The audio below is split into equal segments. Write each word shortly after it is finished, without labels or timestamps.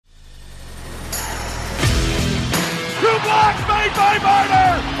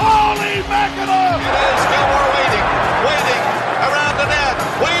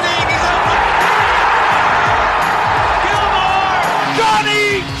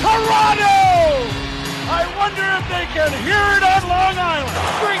Toronto! I wonder if they can hear it on Long Island.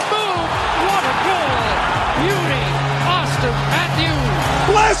 Great move. What a goal. Beauty. Austin Matthews.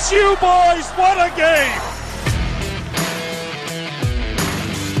 Bless you, boys. What a game.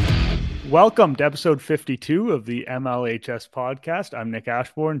 Welcome to episode 52 of the MLHS Podcast. I'm Nick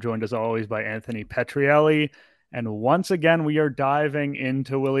Ashbourne, joined as always by Anthony Petrielli. And once again, we are diving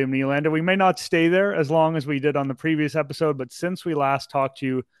into William Nylander. We may not stay there as long as we did on the previous episode, but since we last talked to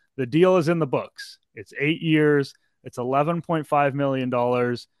you, the deal is in the books. It's 8 years. It's $11.5 million.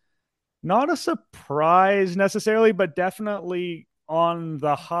 Not a surprise necessarily, but definitely on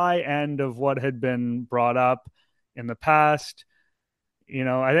the high end of what had been brought up in the past. You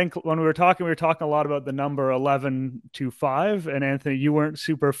know, I think when we were talking a lot about the number 11.25, and Anthony, you weren't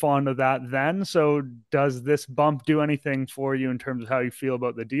super fond of that then. So does this bump do anything for you in terms of how you feel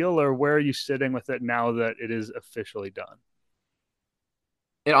about the deal, or where are you sitting with it now that it is officially done?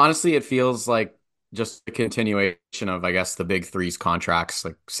 It feels like just a continuation of, I guess, the big three's contracts,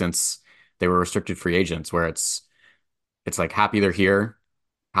 like since they were restricted free agents, where it's like happy they're here,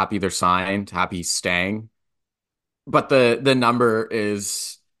 happy they're signed, happy he's staying. But the number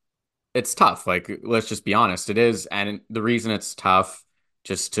is, it's tough. Like, let's just be honest, it is. And the reason it's tough,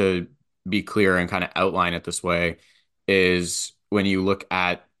 just to be clear and kind of outline it this way, is when you look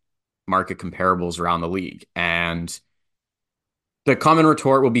at market comparables around the league. And the common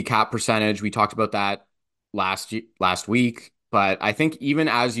retort will be cap percentage. We talked about that last week. But I think even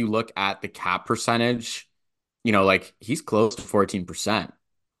as you look at the cap percentage, you know, like he's close to 14%.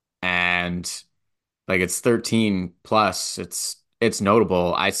 And like it's 13 plus. It's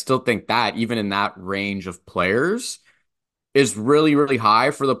notable. I still think that even in that range of players is really, really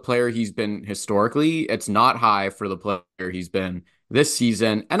high for the player he's been historically. It's not high for the player he's been this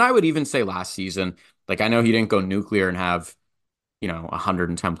season. And I would even say last season. Like, I know he didn't go nuclear and have,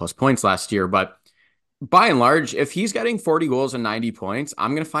 110 plus points last year, but by and large, if he's getting 40 goals and 90 points,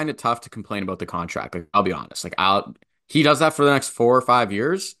 I'm going to find it tough to complain about the contract. Like, I'll be honest. Like, he does that for the next 4 or 5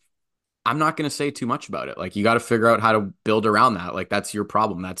 years. I'm not going to say too much about it. Like, you got to figure out how to build around that. Like, that's your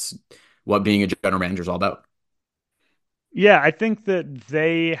problem. That's what being a general manager is all about. Yeah, I think that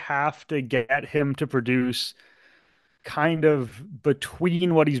they have to get him to produce kind of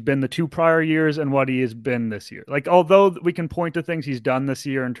between what he's been the 2 prior years and what he has been this year. Like, although we can point to things he's done this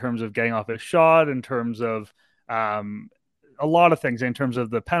year in terms of getting off his shot, in terms of a lot of things, in terms of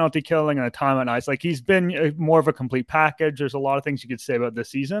the penalty killing and the time on ice, like he's been more of a complete package. There's a lot of things you could say about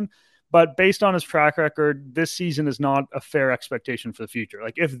this season. But based on his track record, this season is not a fair expectation for the future.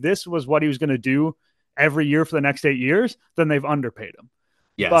 Like, if this was what he was going to do every year for the next 8 years, then they've underpaid him.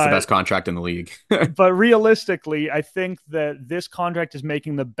 Yeah, it's the best contract in the league. But realistically, I think that this contract is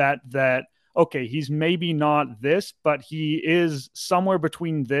making the bet that, okay, he's maybe not this, but he is somewhere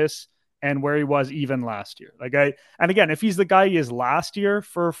between this and where he was even last year. And again, if he's the guy he is last year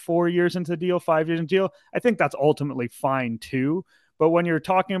for 4 years into the deal, 5 years into the deal, I think that's ultimately fine too. But when you're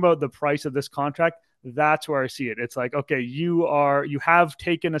talking about the price of this contract, that's where I see it. It's like, okay, you have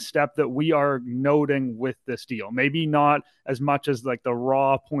taken a step that we are noting with this deal. Maybe not as much as like the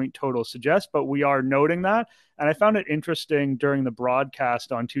raw point total suggests, but we are noting that. And I found it interesting during the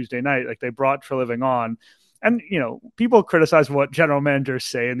broadcast on Tuesday night, like they brought Treliving on. And, people criticize what general managers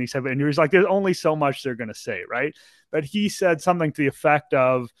say in these type of interviews. Like, there's only so much they're going to say, right? But he said something to the effect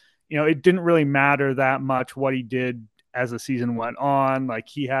of, it didn't really matter that much what he did as the season went on. Like,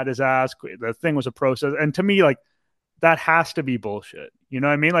 he had his ass, the thing was a process. And to me, like, that has to be bullshit. You know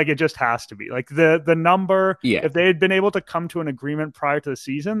what I mean? Like, it just has to be. Like, the number, if they had been able to come to an agreement prior to the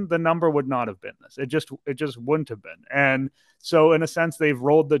season, the number would not have been this. It just wouldn't have been. And so in a sense, they've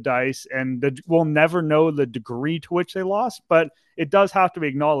rolled the dice, and we'll never know the degree to which they lost, but it does have to be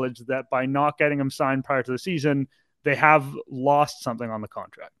acknowledged that by not getting him signed prior to the season, they have lost something on the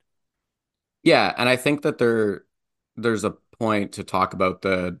contract. Yeah. And I think that there's a point to talk about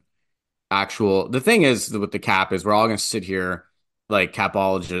the thing is with the cap is we're all going to sit here like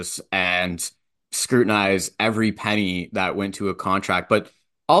capologists and scrutinize every penny that went to a contract. But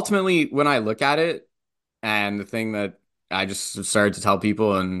ultimately, when I look at it, and the thing that I just started to tell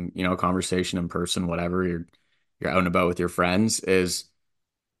people in, conversation in person, whatever, you're out and about with your friends, is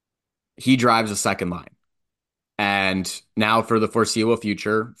he drives a second line. And now for the foreseeable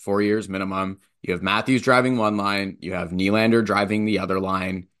future, 4 years minimum, you have Matthews driving one line, you have Nylander driving the other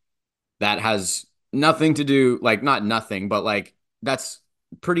line. That has nothing to do, like, not nothing, but like that's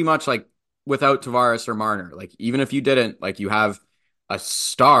pretty much like without Tavares or Marner. Like, even if you didn't, like, you have a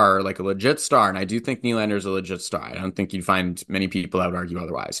star, like a legit star. And I do think Nylander's a legit star. I don't think you'd find many people that would argue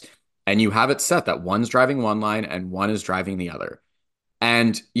otherwise. And you have it set that one's driving one line and one is driving the other.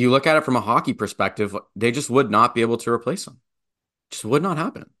 And you look at it from a hockey perspective, they just would not be able to replace him. Just would not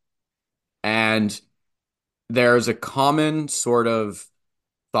happen. And there's a common sort of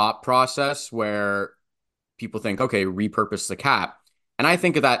thought process where people think, okay, repurpose the cap. And I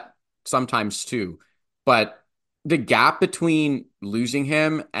think of that sometimes too. But the gap between losing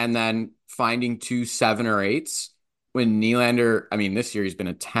him and then finding 2 7 or 8s when Nylander, I mean, this year he's been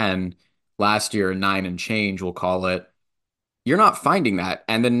a 10, last year a 9 and change, we'll call it. You're not finding that.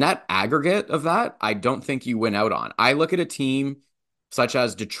 And the net aggregate of that, I don't think you win out on. I look at a team such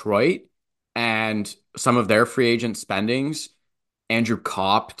as Detroit and some of their free agent spendings, Andrew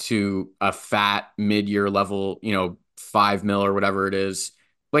Kopp to a fat mid-year level, 5 mil or whatever it is,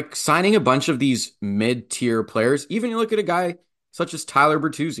 like signing a bunch of these mid-tier players. Even you look at a guy such as Tyler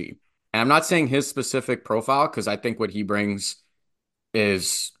Bertuzzi, and I'm not saying his specific profile because I think what he brings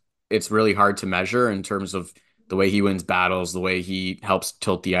is it's really hard to measure in terms of the way he wins battles, the way he helps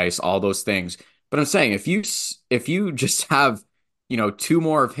tilt the ice, all those things. But I'm saying if you just have, 2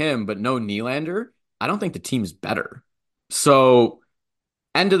 more of him but no Nylander, I don't think the team's better. So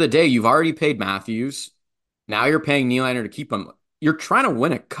end of the day, you've already paid Matthews. Now you're paying Nylander to keep him. You're trying to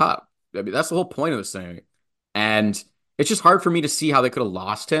win a cup. I mean, that's the whole point of this thing. And it's just hard for me to see how they could have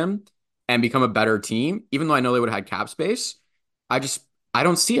lost him and become a better team, even though I know they would have had cap space. I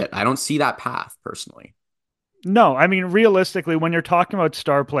don't see it. I don't see that path personally. No, I mean, realistically, when you're talking about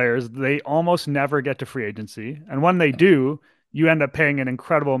star players, they almost never get to free agency. And when they do, you end up paying an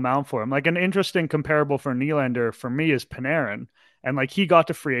incredible amount for him. Like an interesting comparable for Nylander for me is Panarin. And like he got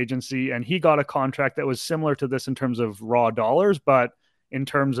to free agency and he got a contract that was similar to this in terms of raw dollars, but in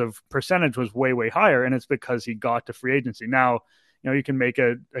terms of percentage was way, way higher. And it's because he got to free agency. Now, you can make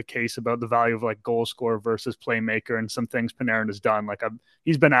a case about the value of like goal scorer versus playmaker and some things Panarin has done. Like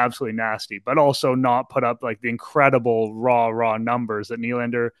he's been absolutely nasty, but also not put up like the incredible raw numbers that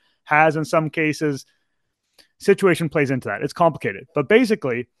Nylander has in some cases. Situation plays into that. It's complicated, but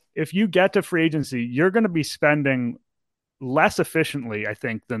basically, if you get to free agency, you're going to be spending less efficiently, I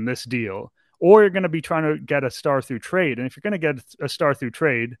think, than this deal, or you're going to be trying to get a star through trade. And if you're going to get a star through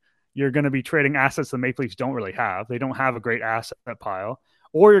trade, you're going to be trading assets the Maple Leafs don't really have. They don't have a great asset pile.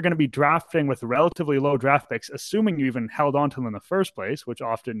 Or you're going to be drafting with relatively low draft picks, assuming you even held on to them in the first place, which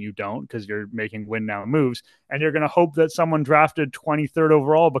often you don't because you're making win now moves. And you're going to hope that someone drafted 23rd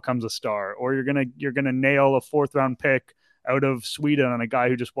overall becomes a star, or you're going to nail a 4th round pick out of Sweden on a guy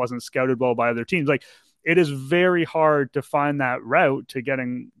who just wasn't scouted well by other teams. Like it is very hard to find that route to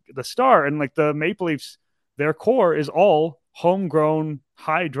getting the star. And like the Maple Leafs, their core is all homegrown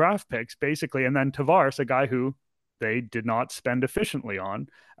high draft picks, basically. And then Tavares, a guy who they did not spend efficiently on,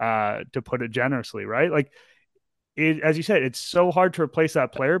 to put it generously, right? Like, as you said, it's so hard to replace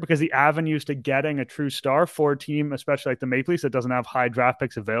that player because the avenues to getting a true star for a team, especially like the Maple Leafs, that doesn't have high draft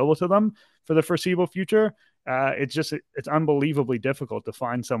picks available to them for the foreseeable future, it's unbelievably difficult to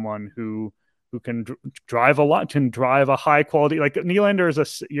find someone who can drive a lot, can drive a high quality. Like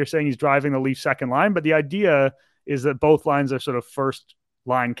Nylander you're saying he's driving the Leafs second line, but the idea is that both lines are sort of first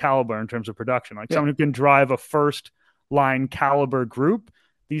line caliber in terms of production. Like someone who can drive a first line caliber group,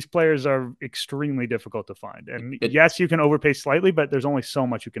 these players are extremely difficult to find. And yes, you can overpay slightly, but there's only so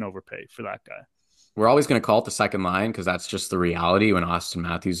much you can overpay for that guy. We're always going to call it the second line because that's just the reality when Austin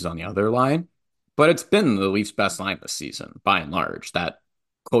Matthews is on the other line. But it's been the Leafs' best line this season, by and large, that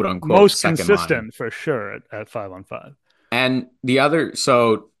quote unquote most second consistent line. for sure at 5-on-5. And the other,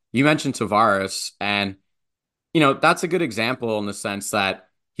 so you mentioned Tavares, and that's a good example in the sense that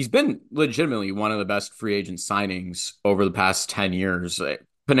he's been legitimately one of the best free agent signings over the past 10 years.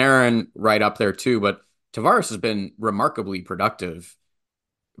 Panarin right up there too, but Tavares has been remarkably productive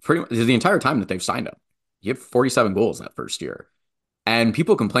pretty much the entire time that they've signed him. He had 47 goals that first year. And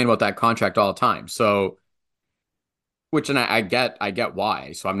people complain about that contract all the time. So, and I get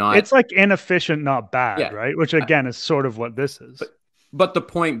why. So I'm not. It's like inefficient, not bad, yeah, right? Which again is sort of what this is. But the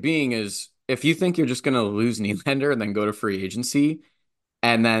point being is, if you think you're just going to lose Nylander and then go to free agency,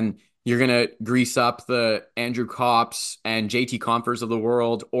 and then you're going to grease up the Andrew Kopps and JT Compers of the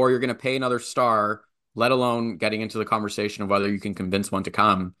world, or you're going to pay another star, let alone getting into the conversation of whether you can convince one to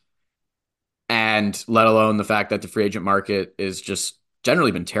come, and let alone the fact that the free agent market is just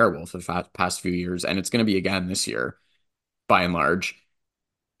generally been terrible for the past few years, and it's going to be again this year, by and large.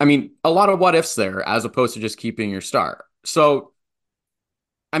 I mean, a lot of what ifs there, as opposed to just keeping your star. So,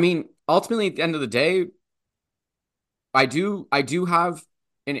 I mean, ultimately, at the end of the day, I do have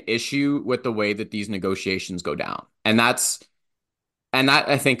an issue with the way that these negotiations go down, and that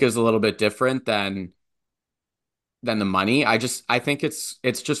I think is a little bit different than the money. I think it's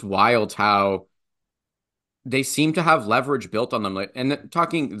just wild how they seem to have leverage built on them. Like, and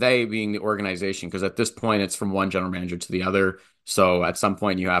talking they being the organization, because at this point it's from one general manager to the other. So at some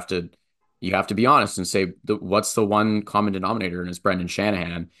point you have to be honest and say what's the one common denominator, and it's Brendan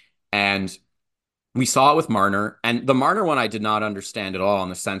Shanahan. And we saw it with Marner, and the Marner one I did not understand at all, in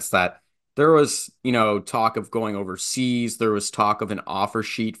the sense that there was, talk of going overseas. There was talk of an offer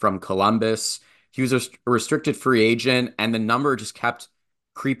sheet from Columbus. He was a restricted free agent, and the number just kept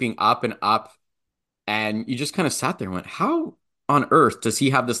creeping up and up. And you just kind of sat there and went, how on earth does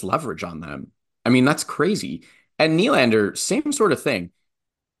he have this leverage on them? I mean, that's crazy. And Nylander, same sort of thing.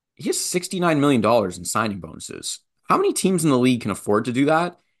 He has $69 million in signing bonuses. How many teams in the league can afford to do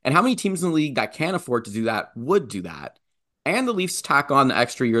that? And how many teams in the league that can afford to do that would do that? And the Leafs tack on the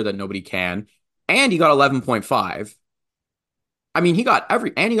extra year that nobody can. And he got 11.5. I mean, he got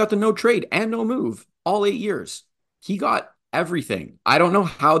and he got the no trade and no move all 8 years. He got everything. I don't know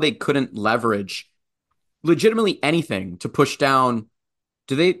how they couldn't leverage legitimately anything to push down.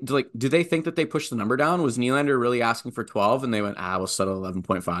 Do they think that they pushed the number down? Was Nylander really asking for 12 and they went, we'll settle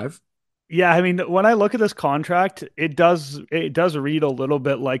 11.5? Yeah, I mean, when I look at this contract, it does read a little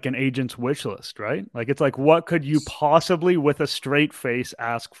bit like an agent's wish list, right? Like, it's like, what could you possibly with a straight face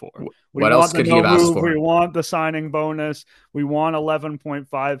ask for? We What want else the could he no have asked move, for? we want the signing bonus, we want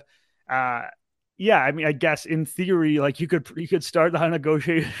 11.5. Yeah, I mean, I guess in theory, like, you could start the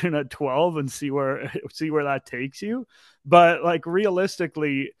negotiation at 12 and see where that takes you. But like,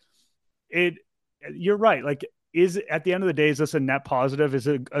 realistically, you're right. Like, at the end of the day, is this a net positive? Is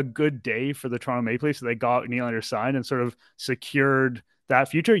it a good day for the Toronto Maple Leafs? So they got Nylander signed and sort of secured that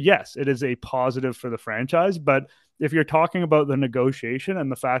future. Yes, it is a positive for the franchise. But if you're talking about the negotiation and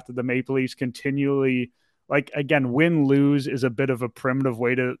the fact that the Maple Leafs continually, like, again, win lose is a bit of a primitive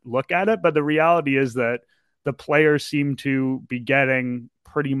way to look at it. But the reality is that the players seem to be getting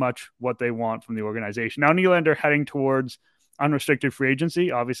pretty much what they want from the organization. Now, Nylander heading towards unrestricted free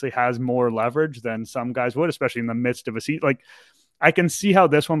agency obviously has more leverage than some guys would, especially in the midst of a season. Like, I can see how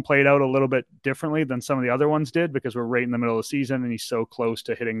this one played out a little bit differently than some of the other ones did, because we're right in the middle of the season and he's so close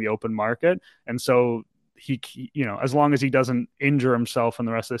to hitting the open market. And so he, as long as he doesn't injure himself in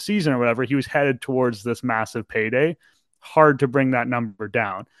the rest of the season or whatever, he was headed towards this massive payday. Hard to bring that number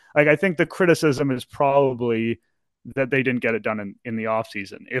down. Like, I think the criticism is probably that they didn't get it done in the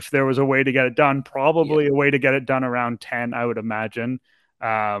offseason. If there was a way to get it done, probably a way to get it done around 10, I would imagine,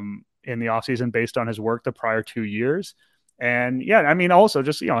 in the offseason, based on his work the prior 2 years. And yeah, I mean, also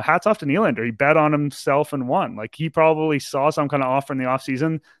just, hats off to Nylander. He bet on himself and won. Like, he probably saw some kind of offer in the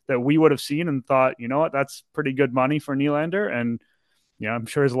offseason that we would have seen and thought, you know what, that's pretty good money for Nylander. And, I'm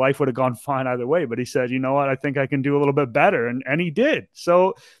sure his life would have gone fine either way, but he said, you know what, I think I can do a little bit better. And he did.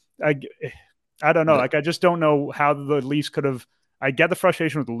 So I don't know. Like, I just don't know how the Leafs could have. I get the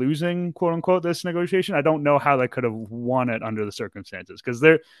frustration with losing, quote unquote, this negotiation. I don't know how they could have won it under the circumstances, because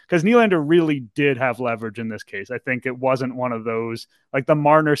Nylander really did have leverage in this case. I think it wasn't one of those, like, the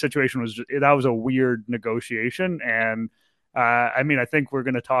Marner situation that was a weird negotiation. And I mean, I think we're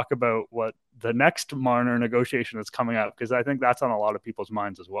going to talk about what the next Marner negotiation that's coming up, because I think that's on a lot of people's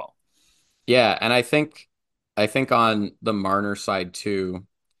minds as well. Yeah, and I think on the Marner side too,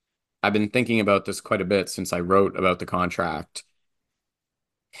 I've been thinking about this quite a bit since I wrote about the contract.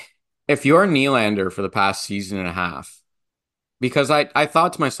 If you're Nylander for the past season and a half, because I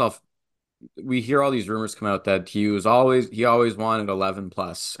thought to myself, we hear all these rumors come out that he always wanted 11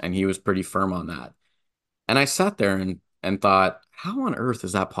 plus, and he was pretty firm on that. And I sat there and thought, how on earth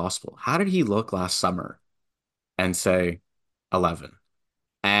is that possible? How did he look last summer and say 11?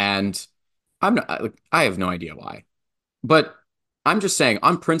 And I have no idea why. But I'm just saying,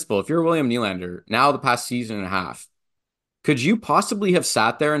 on principle, if you're William Nylander, now the past season and a half, could you possibly have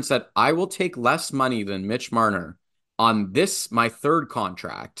sat there and said, I will take less money than Mitch Marner on this, my third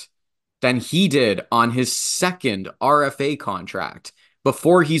contract, than he did on his second RFA contract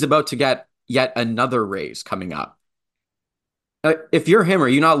before he's about to get yet another raise coming up? If you're him, are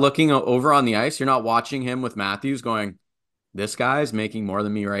you not looking over on the ice? You're not watching him with Matthews going, this guy's making more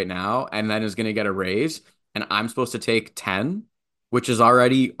than me right now, and then is going to get a raise, and I'm supposed to take 10, which is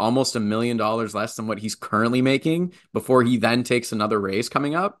already almost $1 million less than what he's currently making, before he then takes another raise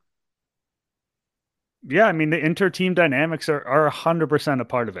coming up? Yeah, I mean, the inter-team dynamics are 100% a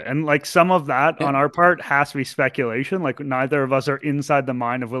part of it. And like, some of that on our part has to be speculation. Like, neither of us are inside the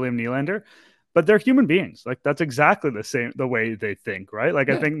mind of William Nylander, but they're human beings. Like, that's exactly the way they think, right? Like,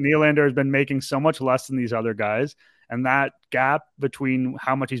 I think Nylander has been making so much less than these other guys. And that gap between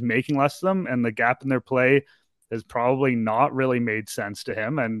how much he's making less than them and the gap in their play has probably not really made sense to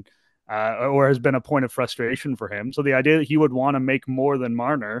him, and or has been a point of frustration for him. So the idea that he would want to make more than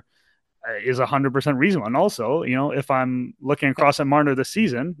Marner, is 100% reasonable. And also, if I'm looking across at Marner this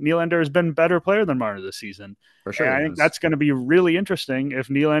season, Nylander has been a better player than Marner this season. For sure And I think that's going to be really interesting if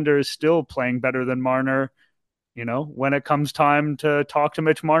Nylander is still playing better than Marner, when it comes time to talk to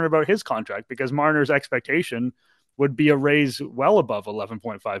Mitch Marner about his contract, because Marner's expectation would be a raise well above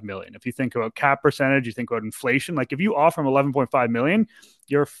 11.5 million. If you think about cap percentage, you think about inflation, like if you offer him 11.5 million,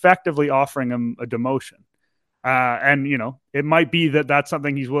 you're effectively offering him a demotion. And it might be that that's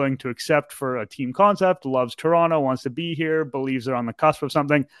something he's willing to accept for a team concept, loves Toronto, wants to be here, believes they're on the cusp of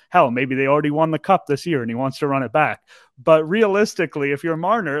something. Hell, maybe they already won the cup this year and he wants to run it back. But realistically, if you're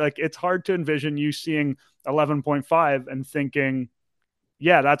Marner, like it's hard to envision you seeing 11.5 and thinking,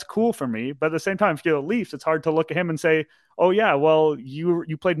 yeah, that's cool for me. But at the same time, if you're the Leafs, it's hard to look at him and say, oh yeah, well, you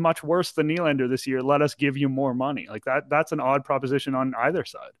played much worse than Nylander this year. Let us give you more money. Like that's an odd proposition on either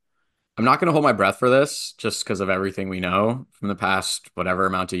side. I'm not going to hold my breath for this just because of everything we know from the past whatever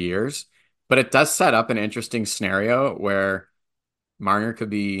amount of years, but it does set up an interesting scenario where Marner could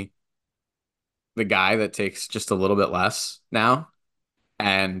be the guy that takes just a little bit less now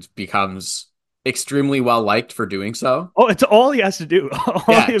and becomes extremely well liked for doing so. Oh, it's all he has to do.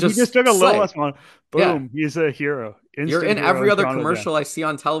 Yeah, if he just took a little less money, boom, yeah. He's a hero. You're in every other commercial I see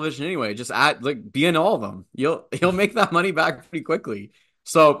on television anyway. Just be in all of them. You'll make that money back pretty quickly.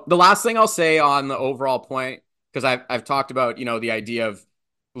 So the last thing I'll say on the overall point, because I've talked about, the idea of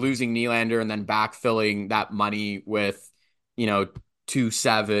losing Nylander and then backfilling that money with, 2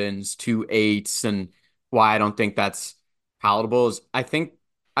 7s, 2 8s, and why I don't think that's palatable is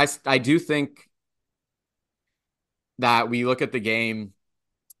I do think that we look at the game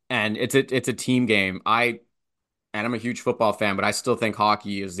and it's a team game. And I'm a huge football fan, but I still think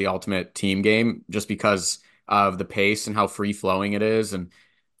hockey is the ultimate team game just because of the pace and how free flowing it is and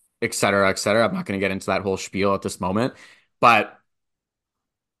et cetera, et cetera. I'm not going to get into that whole spiel at this moment, but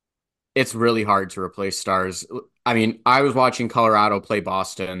it's really hard to replace stars. I mean, I was watching Colorado play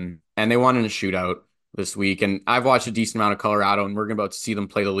Boston and they won in a shootout this week. And I've watched a decent amount of Colorado and we're about to see them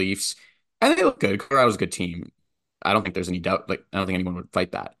play the Leafs and they look good. Colorado's a good team. I don't think there's any doubt. Like, I don't think anyone would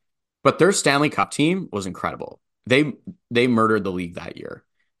fight that, but their Stanley Cup team was incredible. They murdered the league that year.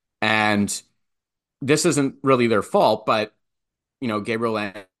 And this isn't really their fault, but Gabriel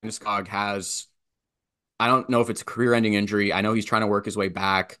Landeskog has, I don't know if it's a career-ending injury. I know he's trying to work his way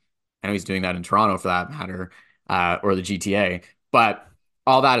back. I know he's doing that in Toronto for that matter, or the GTA. But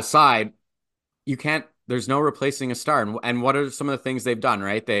all that aside, there's no replacing a star. And what are some of the things they've done,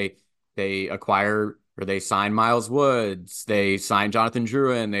 right? They acquire or they sign Miles Woods, they sign Jonathan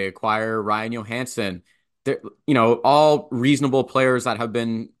Drouin, they acquire Ryan Johansson. They're, all reasonable players that have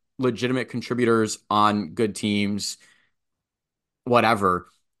been legitimate contributors on good teams, whatever.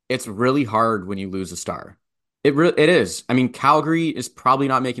 It's really hard when you lose a star. It is. I mean, Calgary is probably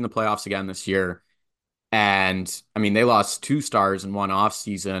not making the playoffs again this year. And I mean, they lost 2 stars in one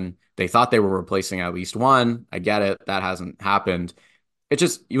offseason. They thought they were replacing at least one. I get it. That hasn't happened. It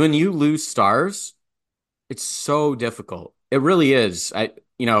just, when you lose stars, it's so difficult. It really is. I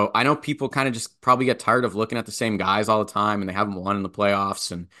know people kind of just probably get tired of looking at the same guys all the time and they haven't won in the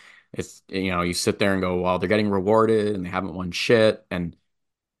playoffs. And it's, you sit there and go, well, they're getting rewarded and they haven't won shit. And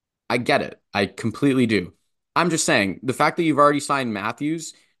I get it. I completely do. I'm just saying the fact that you've already signed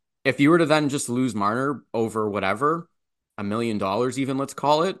Matthews, if you were to then just lose Marner over whatever, $1 million even, let's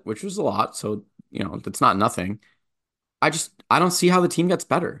call it, which was a lot. So, that's not nothing. I don't see how the team gets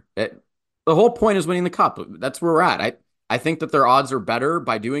better. The whole point is winning the cup. That's where we're at. I think that their odds are better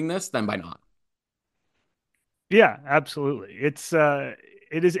by doing this than by not. Yeah, absolutely.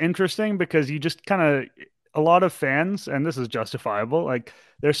 It is interesting because you just kind of, a lot of fans, and this is justifiable, like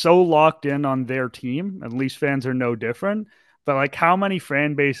they're so locked in on their team, and Leafs fans are no different. But like, how many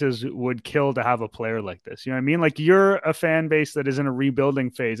fan bases would kill to have a player like this? You know what I mean? Like, you're a fan base that is in a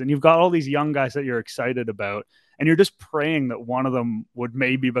rebuilding phase, and you've got all these young guys that you're excited about, and you're just praying that one of them would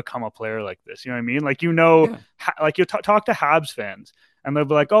maybe become a player like this. You know what I mean? Like, Yeah. like you talk to Habs fans, and they'll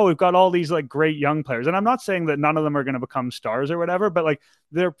be like, "Oh, we've got all these like great young players," and I'm not saying that none of them are going to become stars or whatever, but like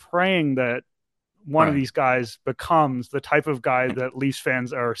they're praying that one of these guys becomes the type of guy that Leafs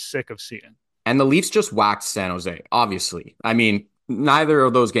fans are sick of seeing. And the Leafs just whacked San Jose, obviously. I mean, neither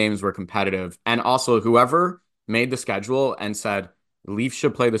of those games were competitive. And also, whoever made the schedule and said the Leafs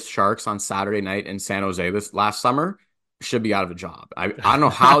should play the Sharks on Saturday night in San Jose this last summer should be out of a job. I don't know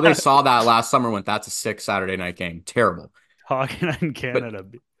how they saw that last summer when that's a 6 Saturday night game. Terrible. Hockey in Canada.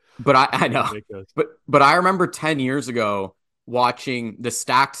 But I know. But I remember 10 years ago watching the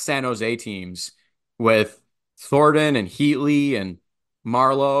stacked San Jose teams with Thornton and Heatley and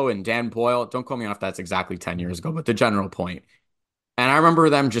Marlowe and Dan Boyle. Don't quote me on if that's exactly 10 years ago, but the general point. And I remember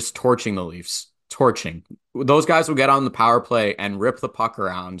them just torching the Leafs, torching. Those guys would get on the power play and rip the puck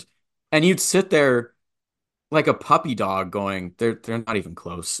around. And you'd sit there like a puppy dog going, they're not even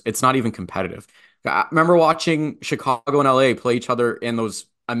close. It's not even competitive. I remember watching Chicago and LA play each other in those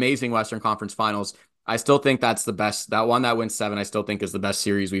amazing Western Conference finals. I still think that's the best. That one that wins 7, I still think is the best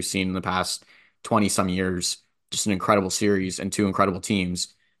series we've seen in the past 20 some years. Just an incredible series and 2 incredible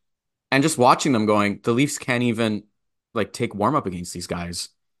teams. And just watching them going, the Leafs can't even like take warm up against these guys.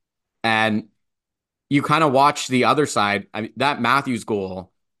 And you kind of watch the other side. I mean, that Matthews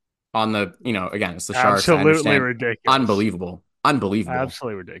goal on the, again, it's the Sharks. Absolutely ridiculous. Unbelievable.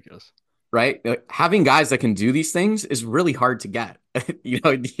 Absolutely ridiculous. Right? Like, having guys that can do these things is really hard to get.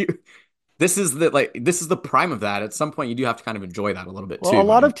 This is the prime of that. At some point, you do have to kind of enjoy that a little bit too. Well, a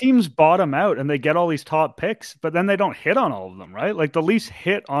lot of teams bottom out and they get all these top picks, but then they don't hit on all of them, right? Like the Leafs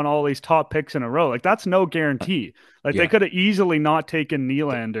hit on all these top picks in a row. Like that's no guarantee. Like they could have easily not taken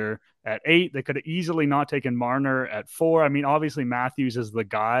Nylander at 8. They could have easily not taken Marner at 4. I mean, obviously Matthews is the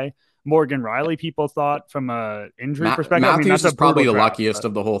guy. Morgan Riley, people thought from a injury perspective. Matthews is probably the draft, luckiest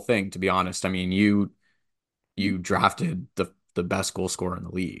of the whole thing, to be honest. I mean, you drafted the best goal scorer in the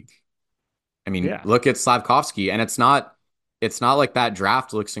league. I mean, look at Slavkovsky, and it's not like that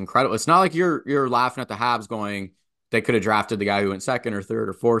draft looks incredible. It's not like you're laughing at the Habs going, they could have drafted the guy who went 2nd or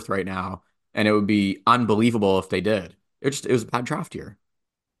 3rd or 4th right now, and it would be unbelievable if they did. It was a bad draft year.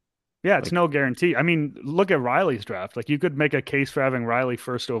 Yeah, it's no guarantee. I mean, look at Riley's draft. Like you could make a case for having Riley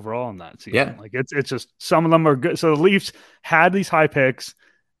 1st overall in that season. Yeah. Like it's just some of them are good. So the Leafs had these high picks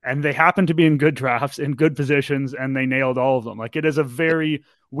and they happened to be in good drafts, in good positions, and they nailed all of them. Like it is a very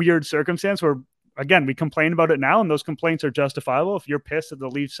weird circumstance where, again, we complain about it now and those complaints are justifiable. If you're pissed that the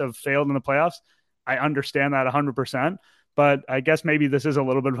Leafs have failed in the playoffs, I understand that 100%. But I guess maybe this is a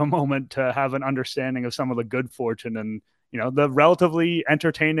little bit of a moment to have an understanding of some of the good fortune and, the relatively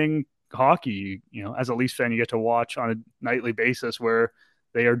entertaining hockey, as a Leafs fan, you get to watch on a nightly basis where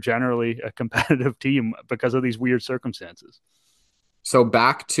they are generally a competitive team because of these weird circumstances. So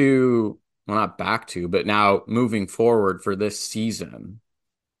not back to, but now moving forward for this season,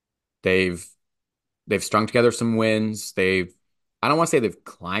 they've strung together some wins. I don't want to say they've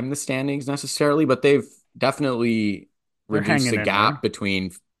climbed the standings necessarily, but they've definitely reduced the gap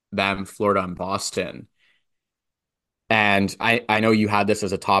between them, Florida, and Boston. And I know you had this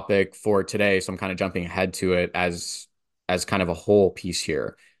as a topic for today, so I'm kind of jumping ahead to it as kind of a whole piece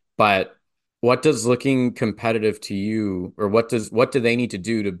here. But what does looking competitive to you, or what do they need to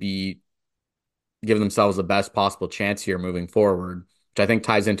do to give themselves the best possible chance here moving forward? Which I think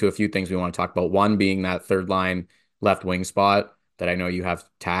ties into a few things we want to talk about. 1 being that 3rd line left wing spot that I know you have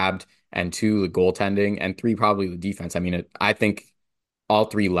tabbed, and 2, the goaltending, and 3, probably the defense. I mean, I think all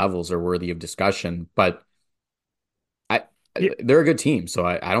 3 levels are worthy of discussion, but they're a good team, so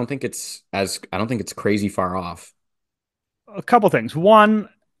I don't think it's crazy far off. A couple things. 1,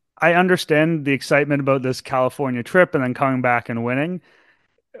 I understand the excitement about this California trip and then coming back and winning.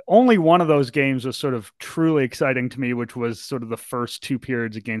 Only one of those games was sort of truly exciting to me, which was sort of the first 2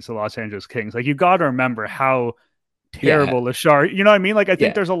 periods against the Los Angeles Kings. Like you got to remember how terrible the Sharks. You know what I mean? Like I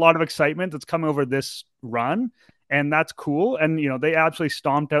think there's a lot of excitement that's coming over this run. And that's cool. And, they absolutely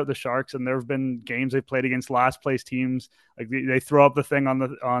stomped out the Sharks. And there have been games they've played against last place teams. Like they throw up the thing on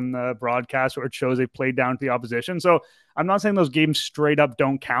the broadcast where it shows they played down to the opposition. So I'm not saying those games straight up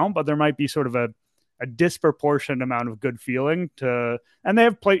don't count, but there might be sort of a disproportionate amount of good feeling and they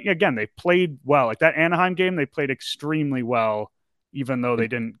have played, again, they played well. Like that Anaheim game, they played extremely well, even though they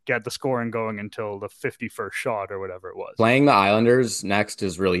didn't get the scoring going until the 51st shot or whatever it was. Playing the Islanders next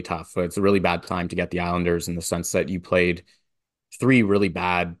is really tough. It's a really bad time to get the Islanders in the sense that you played 3 really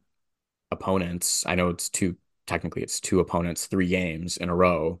bad opponents. I know it's 2 opponents, 3 games in a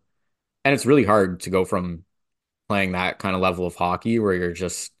row. And it's really hard to go from playing that kind of level of hockey where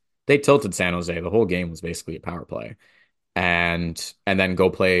they tilted San Jose. The whole game was basically a power play. And then go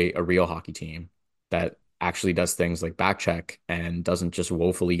play a real hockey team that actually does things like back check and doesn't just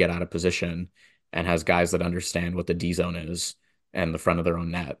woefully get out of position and has guys that understand what the D zone is and the front of their own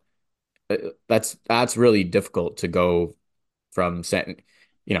net. That's really difficult to go from saying,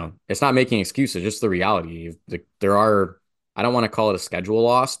 it's not making excuses, just the reality. I don't want to call it a schedule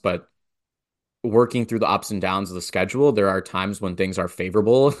loss, but working through the ups and downs of the schedule, there are times when things are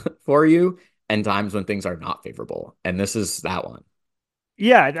favorable for you and times when things are not favorable. And this is that one.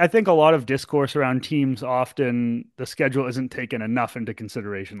 Yeah, I think a lot of discourse around teams, often the schedule isn't taken enough into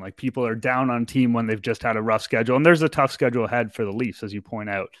consideration. Like people are down on team when they've just had a rough schedule, and there's a tough schedule ahead for the Leafs, as you point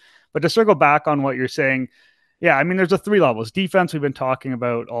out. But to circle back on what you're saying, yeah, I mean, there's 3 levels. Defense, we've been talking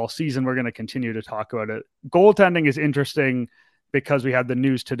about all season. We're going to continue to talk about it. Goaltending is interesting. because we had the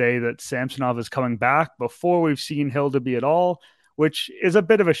news today that Samsonov is coming back before we've seen Hildeby at all, which is a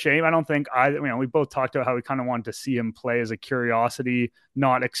bit of a shame. I don't think we both talked about how we kind of wanted to see him play as a curiosity,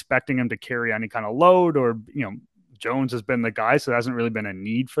 not expecting him to carry any kind of load, or, Jones has been the guy, so there hasn't really been a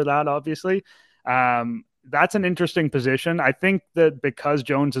need for that, obviously. That's an interesting position. I think that because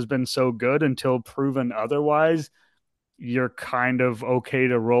Jones has been so good until proven otherwise, you're kind of okay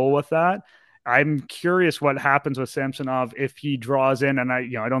to roll with that. I'm curious what happens with Samsonov if he draws in, and I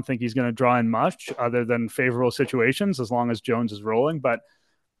don't think he's going to draw in much other than favorable situations as long as Jones is rolling. But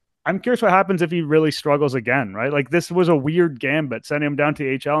I'm curious what happens if he really struggles again, right? Like, this was a weird gambit, sending him down to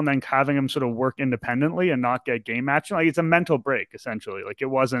HL and then having him sort of work independently and not get game matching. Like, it's a mental break essentially. Like, it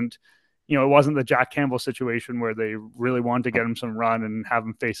wasn't the Jack Campbell situation where they really wanted to get him some run and have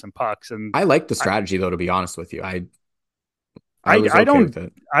him face some pucks. And I like the strategy though, to be honest with you. I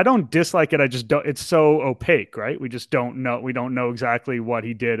don't dislike it. I just don't. It's so opaque, right? We just don't know. We don't know exactly what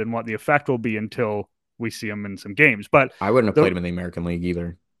he did and what the effect will be until we see him in some games. But I wouldn't have played him in the American League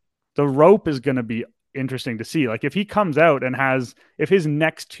either. The rope is going to be interesting to see. Like, if he comes out and if his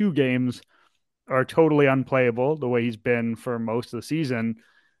next 2 games are totally unplayable the way he's been for most of the season,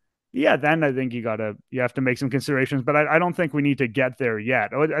 yeah, then I think you have to make some considerations. But I don't think we need to get there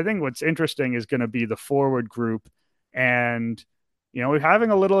yet. I think what's interesting is going to be the forward group. And, we're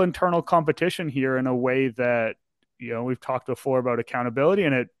having a little internal competition here in a way that, we've talked before about accountability,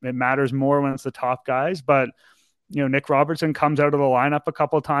 and it matters more when it's the top guys. But, Nick Robertson comes out of the lineup a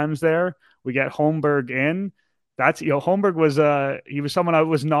couple of times there. We get Holmberg in. That's, Holmberg was he was someone I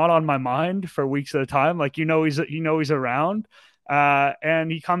was not on my mind for weeks at a time. Like, he's around.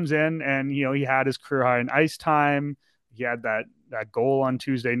 And he comes in and, he had his career high in ice time. He had that goal on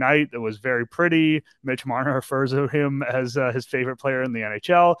Tuesday night that was very pretty. Mitch Marner refers to him as his favorite player in the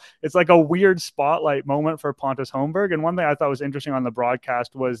NHL. It's like a weird spotlight moment for Pontus Holmberg. And one thing I thought was interesting on the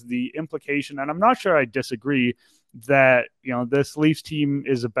broadcast was the implication, and I'm not sure I disagree, that, this Leafs team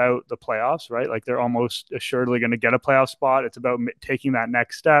is about the playoffs, right? Like, they're almost assuredly going to get a playoff spot. It's about taking that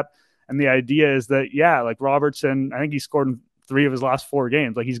next step. And the idea is that, like Robertson, I think he scored in 3 of his last 4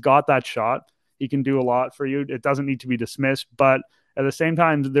 games. Like, he's got that shot. He can do a lot for you. It doesn't need to be dismissed. But at the same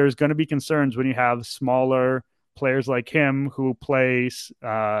time, there's going to be concerns when you have smaller players like him who plays,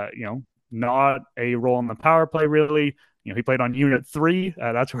 not a role in the power play, really. He played on unit 3.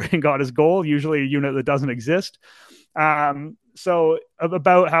 That's where he got his goal, usually a unit that doesn't exist. So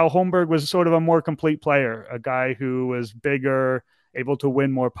about how Holmberg was sort of a more complete player, a guy who was bigger, able to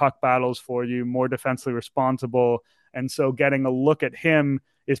win more puck battles for you, more defensively responsible. And so getting a look at him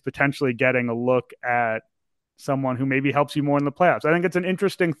is potentially getting a look at someone who maybe helps you more in the playoffs. I think it's an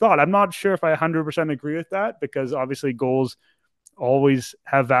interesting thought. I'm not sure if I 100% agree with that, because obviously goals always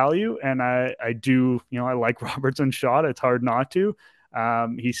have value. And I do, I like Robertson's shot. It's hard not to.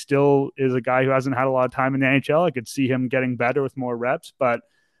 He still is a guy who hasn't had a lot of time in the NHL. I could see him getting better with more reps, but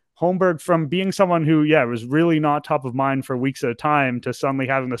Holmberg, from being someone who, was really not top of mind for weeks at a time to suddenly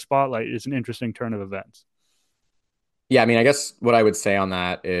having the spotlight, is an interesting turn of events. Yeah, I mean, I guess what I would say on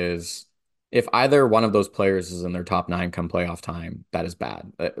that is, if either one of those players is in their top 9 come playoff time, that is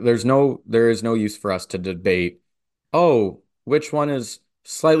bad. There is no use for us to debate, which one is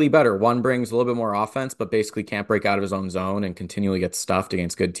slightly better. One brings a little bit more offense, but basically can't break out of his own zone and continually gets stuffed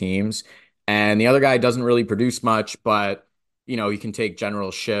against good teams. And the other guy doesn't really produce much, but, he can take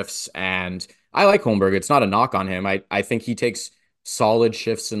general shifts. And I like Holmberg. It's not a knock on him. I think he takes solid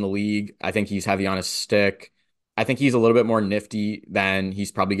shifts in the league. I think he's heavy on his stick. I think he's a little bit more nifty than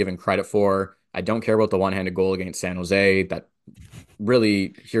he's probably given credit for. I don't care about the one-handed goal against San Jose. That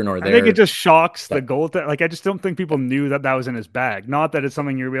really here nor there. I think it just shocks the goal. Like, I just don't think people knew that was in his bag. Not that it's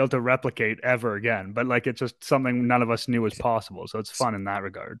something you'll be able to replicate ever again, but like, it's just something none of us knew was possible. So it's fun in that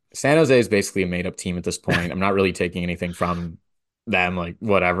regard. San Jose is basically a made-up team at this point. I'm not really taking anything from them. Like,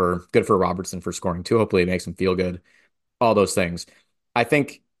 whatever. Good for Robertson for scoring 2. Hopefully it makes him feel good. All those things. I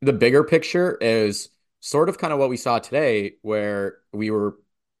think the bigger picture is sort of kind of what we saw today, where we were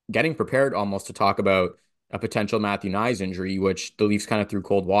getting prepared almost to talk about a potential Matthew Knies injury, which the Leafs kind of threw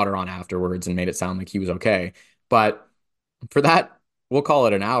cold water on afterwards and made it sound like he was okay. But for that, we'll call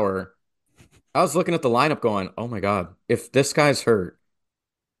it an hour. I was looking at the lineup going, oh my God, if this guy's hurt,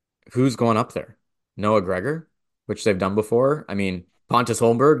 who's going up there? Noah Gregor, which they've done before. I mean, Pontus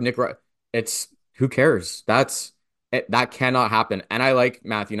Holmberg, who cares? That cannot happen. And I like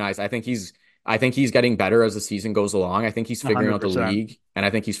Matthew Knies. I think he's getting better as the season goes along. I think he's figuring 100%. Out the league, and I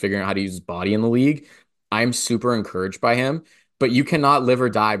think he's figuring out how to use his body in the league. I'm super encouraged by him, but you cannot live or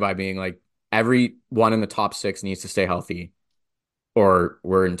die by being like, everyone in the top 6 needs to stay healthy or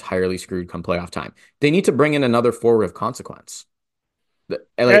we're entirely screwed come playoff time. They need to bring in another forward of consequence. Like,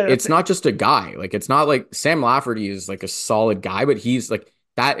 Yeah, it's not just a guy. Like, it's not like Sam Lafferty is like a solid guy, but he's like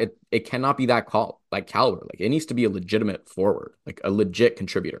that. It cannot be that caliber. Like, it needs to be a legitimate forward, like a legit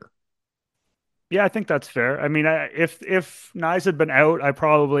contributor. yeah, I think that's fair. I mean, if Nyes had been out, I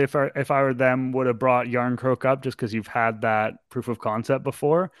probably, if I were them, would have brought Yarncroke up just because you've had that proof of concept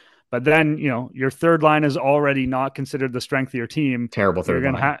before. But then, your third line is already not considered the strength of your team. Terrible third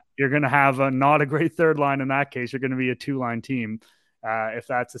line. You're gonna have a not a great third line in that case. You're going to be a two-line team if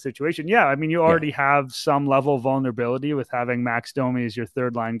that's the situation. Yeah, I mean, you Yeah. already have some level of vulnerability with having Max Domi as your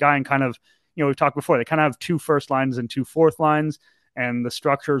third line guy, and kind of, we've talked before. They kind of have two first lines and two fourth lines, and the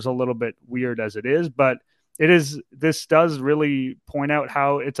structure is a little bit weird as it is, but this does really point out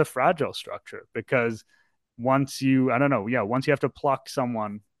how it's a fragile structure, because once you, I don't know, yeah, once you have to pluck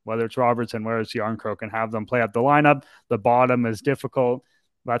someone, whether it's Robertson, whether it's Yarncroke, and have them play up the lineup, the bottom is difficult.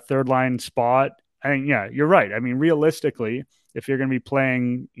 That third line spot, I think, yeah, you're right. I mean, realistically, if you're going to be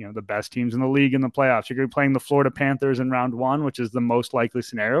playing, the best teams in the league in the playoffs, you're going to be playing the Florida Panthers in round one, which is the most likely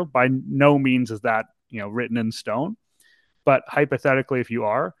scenario. By no means is that, written in stone. But hypothetically, if you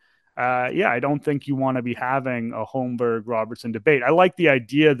are, yeah, I don't think you want to be having a Holmberg Robertson debate. I like the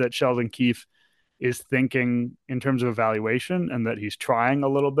idea that Sheldon Keefe is thinking in terms of evaluation and that he's trying a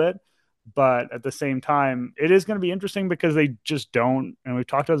little bit. But at the same time, it is going to be interesting because they just don't, and we've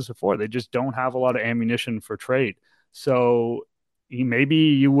talked about this before, they just don't have a lot of ammunition for trade. So maybe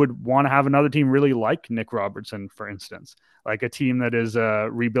you would want to have another team really like Nick Robertson, for instance, like a team that is a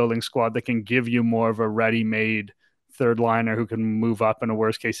rebuilding squad that can give you more of a ready-made third liner who can move up in a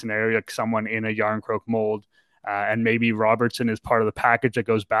worst case scenario, like someone in a Yarncroke mold. And maybe Robertson is part of the package that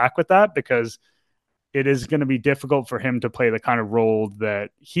goes back with that, because it is going to be difficult for him to play the kind of role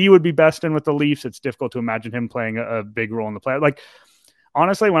that he would be best in with the Leafs. It's difficult to imagine him playing a big role in the play. Like,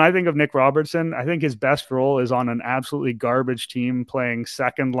 honestly, when I think of Nick Robertson, I think his best role is on an absolutely garbage team playing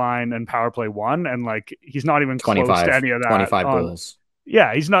second line and power play one. And like, he's not even close to any of that. 25 goals.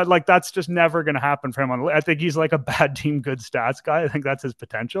 Yeah, he's not, like, that's just never going to happen for him. I think he's like a bad team, good stats guy. I think that's his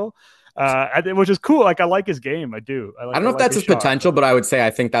potential, which is cool. Like, I like his game. I do. I don't know if that's his potential, but I would say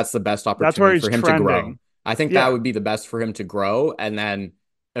I think that's the best opportunity for him to grow. I think that would be the best for him to grow. And then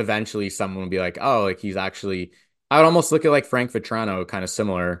eventually someone would be like, oh, like he's actually, I would almost look at like Frank Vetrano, kind of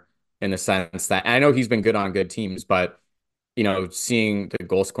similar in the sense that, and I know he's been good on good teams, but seeing the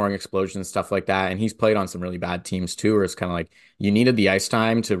goal scoring explosion and stuff like that. And he's played on some really bad teams too, where it's kind of like you needed the ice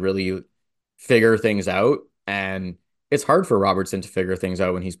time to really figure things out. And it's hard for Robertson to figure things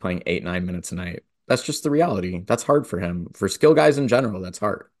out when he's playing 8-9 minutes a night. That's just the reality. That's hard for him. For skill guys in general, that's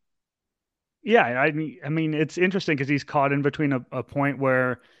hard. Yeah, I mean, it's interesting because he's caught in between a point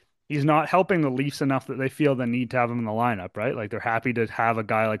where he's not helping the Leafs enough that they feel the need to have him in the lineup, right? Like, they're happy to have a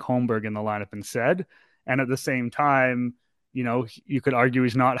guy like Holmberg in the lineup instead. And at the same time, you could argue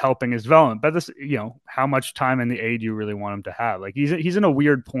he's not helping his development. But this, how much time in the A do you really want him to have? Like, he's in a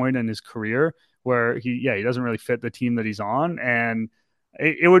weird point in his career where he doesn't really fit the team that he's on. And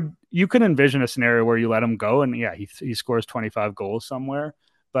you could envision a scenario where you let him go and he scores 25 goals somewhere.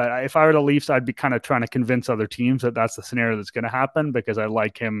 But if I were the Leafs, I'd be kind of trying to convince other teams that that's the scenario that's going to happen, because I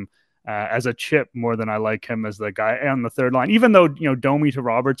like him as a chip more than I like him as the guy on the third line. Even though, Domi to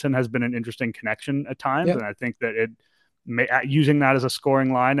Robertson has been an interesting connection at times. Yeah. And I think that using that as a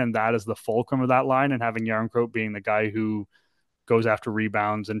scoring line and that as the fulcrum of that line, and having Yarncroke being the guy who goes after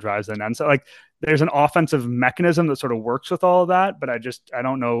rebounds and drives the net. So like, there's an offensive mechanism that sort of works with all of that, but I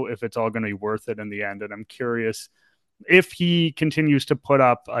don't know if it's all going to be worth it in the end. And I'm curious if he continues to put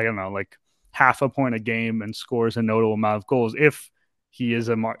up, I don't know, like half a point a game and scores a notable amount of goals, if he is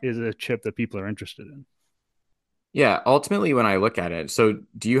a chip that people are interested in. Yeah, ultimately, when I look at it, so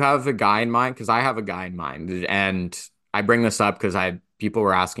do you have a guy in mind? Because I have a guy in mind, and I bring this up because people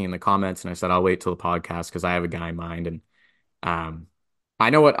were asking in the comments, and I said I'll wait till the podcast because I have a guy in mind, and I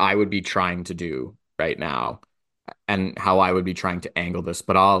know what I would be trying to do right now and how I would be trying to angle this,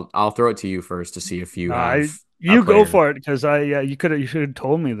 but I'll throw it to you first to see if you have. You go for it, because you should have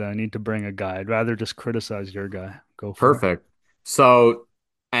told me that I need to bring a guy. I'd rather just criticize your guy. Go for it. Perfect. So,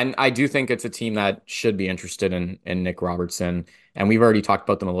 and I do think it's a team that should be interested in Nick Robertson, and we've already talked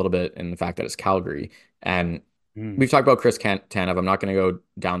about them a little bit in the fact that it's Calgary, and we've talked about Chris Tanev. I'm not going to go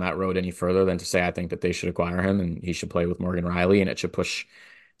down that road any further than to say I think that they should acquire him and he should play with Morgan Riley, and it should push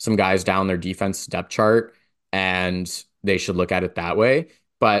some guys down their defense depth chart, and they should look at it that way.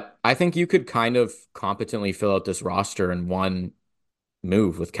 But I think you could kind of competently fill out this roster in one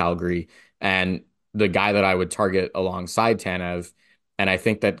move with Calgary. And the guy that I would target alongside Tanev, and I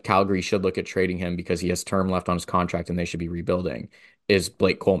think that Calgary should look at trading him because he has term left on his contract and they should be rebuilding, is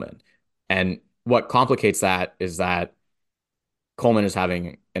Blake Coleman. And what complicates that is that Coleman is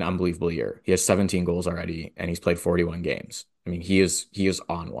having an unbelievable year. He has 17 goals already, and he's played 41 games. I mean, he is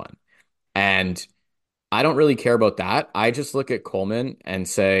on one. And I don't really care about that. I just look at Coleman and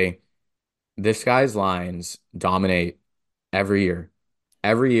say, this guy's lines dominate every year.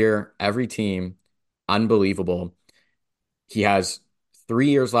 Every year, every team, unbelievable. He has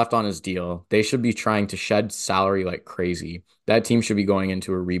 3 years left on his deal. They should be trying to shed salary like crazy. That team should be going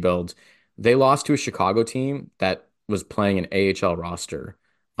into a rebuild. They lost to a Chicago team that was playing an AHL roster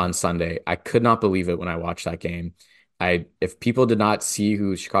on Sunday. I could not believe it when I watched that game. If people did not see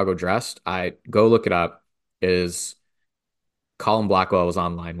who Chicago dressed, I go look it up. Is Colin Blackwell was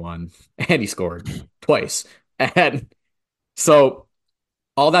on line one and he scored twice. And so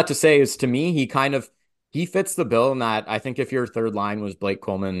all that to say is, to me, he fits the bill in that I think if your third line was Blake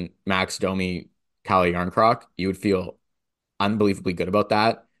Coleman, Max Domi, Calle Yarncroc, you would feel unbelievably good about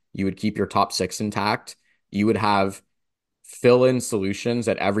that. You would keep your top six intact. You would have fill-in solutions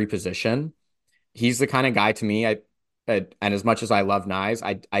at every position. He's the kind of guy, to me, and as much as I love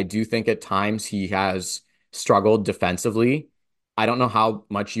Nyes, I do think at times he has struggled defensively. I don't know how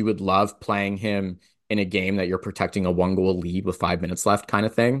much you would love playing him in a game that you're protecting a 1-goal lead with 5 minutes left kind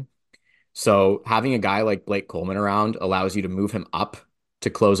of thing. So having a guy like Blake Coleman around allows you to move him up to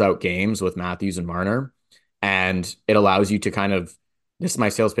close out games with Matthews and Marner. And it allows you to this is my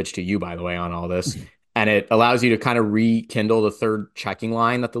sales pitch to you, by the way, on all this. And it allows you to kind of rekindle the third checking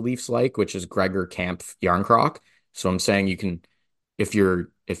line that the Leafs like, which is Gregor, Kampf, Yarncroc. So I'm saying you can, if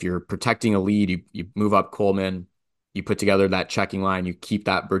you're protecting a lead, you move up Coleman, you put together that checking line, you keep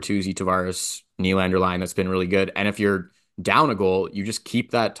that Bertuzzi, Tavares, Nylander line that's been really good. And if you're down a goal, you just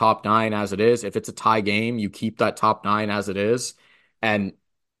keep that top nine as it is. If it's a tie game, you keep that top nine as it is. And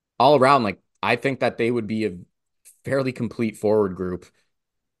all around, like, I think that they would be a fairly complete forward group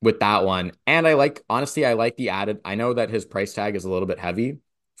with that one. And honestly, I like the added. I know that his price tag is a little bit heavy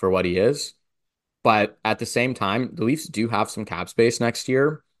for what he is, but at the same time, the Leafs do have some cap space next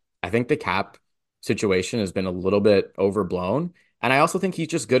year. I think the cap situation has been a little bit overblown. And I also think he's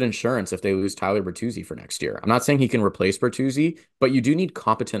just good insurance if they lose Tyler Bertuzzi for next year. I'm not saying he can replace Bertuzzi, but you do need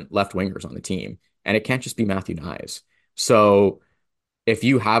competent left wingers on the team. And it can't just be Matthew Nyes. So if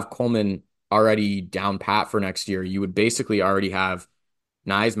you have Coleman already down pat for next year, you would basically already have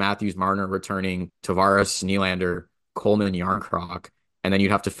Nyes, Matthews, Marner returning, Tavares, Nylander, Coleman, Yarncroc, and then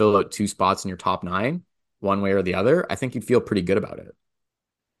you'd have to fill out 2 spots in your top 9, one way or the other. I think you'd feel pretty good about it.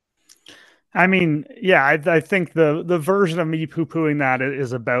 I mean, yeah, I think the version of me poo-pooing that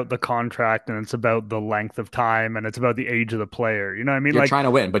is about the contract, and it's about the length of time, and it's about the age of the player. You know what I mean? You're trying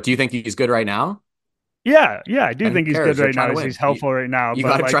to win, but do you think he's good right now? Yeah, I do think he's good right now. He's helpful right now. You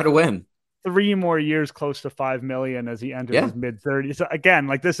got to try to win. 3 more years, close to $5 million as he enters his mid-30s. So again,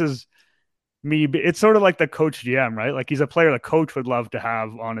 like, this is me. It's sort of like the coach GM, right? Like, he's a player the coach would love to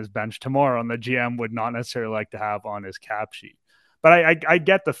have on his bench tomorrow, and the GM would not necessarily like to have on his cap sheet. But I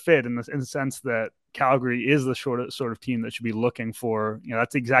get the fit in the sense that Calgary is the sort of team that should be looking for,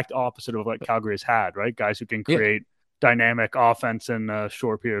 that's the exact opposite of what Calgary has had, right? Guys who can create dynamic offense in a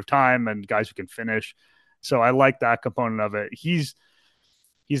short period of time, and guys who can finish. So I like that component of it. He's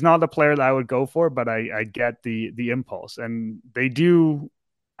not the player that I would go for, but I get the impulse. And they do,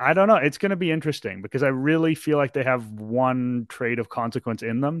 I don't know, it's going to be interesting because I really feel like they have one trade of consequence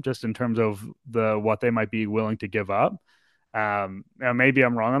in them, just in terms of what they might be willing to give up. Maybe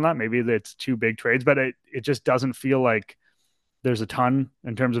I'm wrong on that. Maybe it's 2 big trades, but it just doesn't feel like there's a ton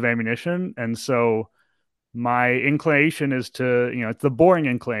in terms of ammunition. And so my inclination is to, it's the boring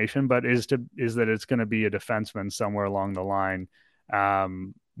inclination, but is that it's going to be a defenseman somewhere along the line.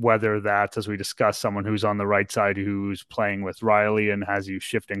 Whether that's, as we discussed, someone who's on the right side, who's playing with Riley and has you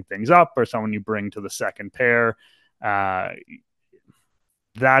shifting things up, or someone you bring to the second pair.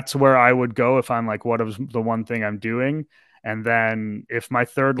 That's where I would go if I'm like, what is the one thing I'm doing? And then if my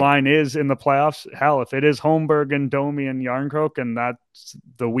third line is in the playoffs, hell, if it is Holmberg and Domi and Yarncroc, and that's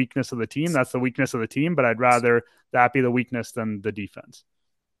the weakness of the team, that's the weakness of the team. But I'd rather that be the weakness than the defense.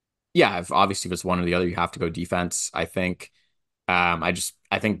 Yeah, if it's one or the other, you have to go defense. I think, I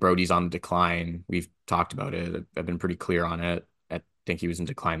think Brody's on the decline. We've talked about it. I've been pretty clear on it. I think he was in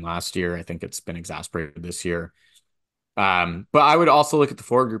decline last year. I think it's been exacerbated this year. But I would also look at the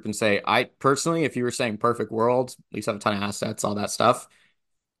forward group and say, I personally, if you were saying perfect world, at least have a ton of assets, all that stuff.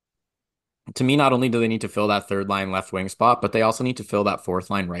 To me, not only do they need to fill that third line left wing spot, but they also need to fill that fourth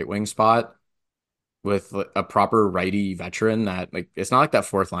line right wing spot with a proper righty veteran. That, like, it's not like that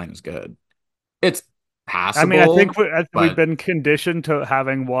fourth line is good. It's passable. I mean, I think we've been conditioned to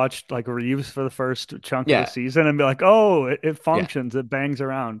having watched like Reeves for the first chunk of the season and be like, oh, it functions, it bangs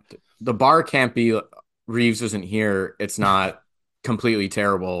around. The bar can't be Reeves isn't here. It's not completely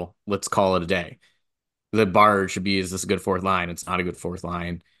terrible. Let's call it a day. The bar should be, is this a good fourth line? It's not a good fourth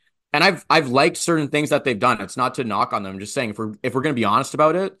line. And I've liked certain things that they've done. It's not to knock on them. I'm just saying if we're going to be honest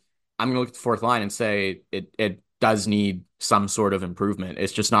about it, I'm going to look at the fourth line and say it does need some sort of improvement.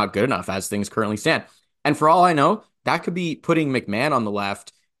 It's just not good enough as things currently stand. And for all I know, that could be putting McMahon on the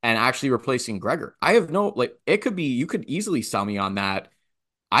left and actually replacing Gregor. I have no, like, it could be, you could easily sell me on that.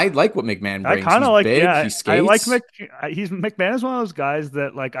 I like what McMahon I brings. kind He's of like, big, yeah, he I like skates. McMahon is one of those guys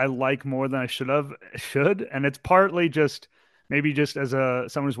that like I like more than I should, and it's partly just maybe just as a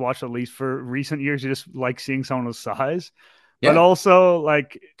someone who's watched the Leafs for recent years, you just like seeing someone with size, but Yeah. also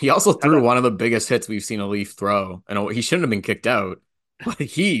like He also I threw don't, one of the biggest hits we've seen a Leaf throw. And he shouldn't have been kicked out, but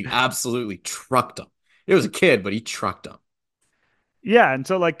he absolutely trucked him. It was a kid, but he trucked him. yeah, and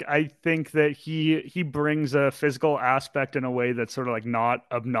so like I think that he brings a physical aspect in a way that's sort of like not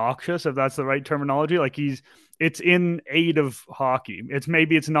obnoxious, if that's the right terminology. Like it's in aid of hockey. It's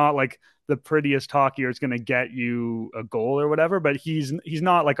not like the prettiest hockey or it's going to get you a goal or whatever, but he's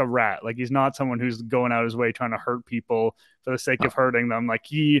not like a rat. Like he's not someone who's going out his way trying to hurt people for the sake of No. hurting them. Like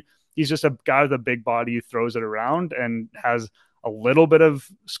he's just a guy with a big body who throws it around and has a little bit of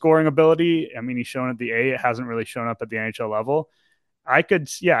scoring ability. I mean, he's shown at the A, it hasn't really shown up at the NHL level. I can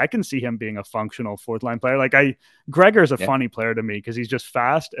see him being a functional fourth line player. Gregor's a Yeah. funny player to me because he's just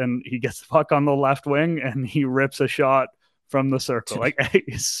fast and he gets the puck on the left wing and he rips a shot from the circle. To, Like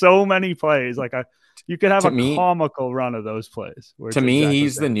so many plays. You could have to a me, comical run of those plays where to it's me, exactly the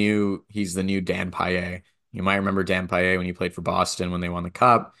he's the same. new Dan Paillet. You might remember Dan Paillet when he played for Boston when they won the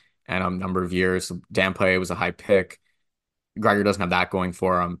cup, and a number of years. Dan Paillet was a high pick. Gregor doesn't have that going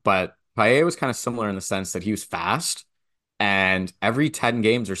for him, but Paillet was kind of similar in the sense that he was fast, and every 10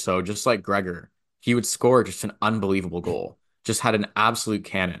 games or so, just like Gregor, he would score just an unbelievable goal. Just had an absolute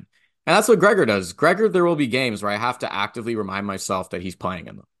cannon. And that's what Gregor does. Gregor, there will be games where I have to actively remind myself that he's playing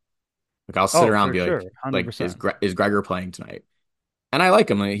in them. Like I'll sit Oh, around and for be sure. like, is 100%. is Gregor playing tonight? And I like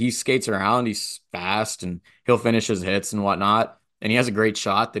him. Like, he skates around, he's fast, and he'll finish his hits and whatnot. And he has a great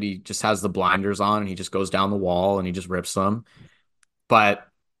shot that he just has the blinders on and he just goes down the wall and he just rips them. But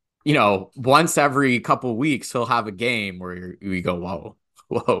once every couple weeks, he'll have a game where we go, whoa,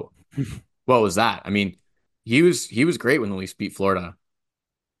 whoa, what was that? I mean, he was great when the Leafs beat Florida.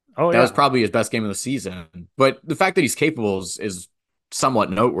 Oh That was yeah. probably his best game of the season. But the fact that he's capable is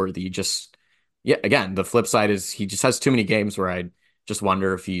somewhat noteworthy. Just yeah, again, the flip side is he just has too many games where I just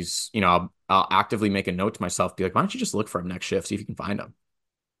wonder if he's, I'll actively make a note to myself, be like, why don't you just look for him next shift, see if you can find him.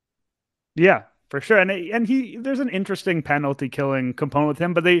 Yeah, for sure. And he there's an interesting penalty killing component with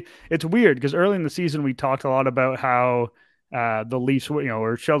him, but it's weird because early in the season we talked a lot about how the Leafs were,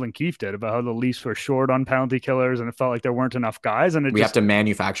 or Sheldon Keefe did about how the Leafs were short on penalty killers and it felt like there weren't enough guys. And it We have just, to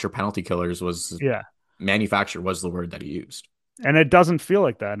manufacture penalty killers was yeah. manufacture was the word that he used. And it doesn't feel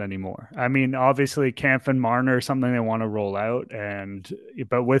like that anymore. I mean, obviously, Kampf and Marner is something they want to roll out,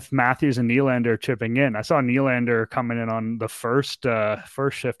 but with Matthews and Nylander chipping in, I saw Nylander coming in on the first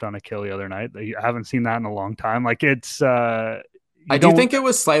shift on a kill the other night. I haven't seen that in a long time. Like it's I you do don't think it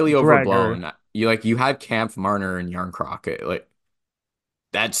was slightly Gregor. overblown. You had Camp, Marner, and Yarncroc. Like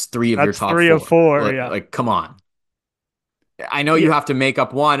that's three of your That's top three of four. four. Like, Yeah, like come on. I know you yeah, have to make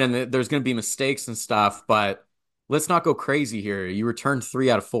up one, and there's going to be mistakes and stuff, but let's not go crazy here. You returned 3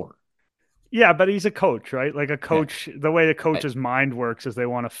 out of 4. yeah. But he's a coach, right? Like a Yeah, coach. The way a I, coach's mind works is they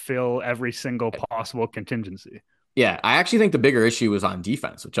want to fill every single possible contingency. yeah. I actually think the bigger issue was on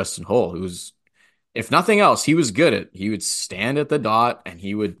defense with Justin Holl, who was, if nothing else, he was good at. He would stand at the dot and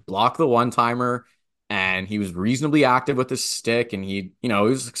he would block the one timer, and he was reasonably active with his stick, and he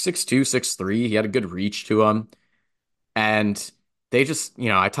was 6'2", 6'3". He had a good reach to him. And they just,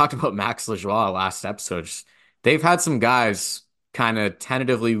 I talked about Max Lajoie last episode. They've had some guys kind of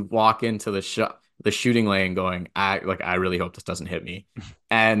tentatively walk into the shooting lane going, I really hope this doesn't hit me.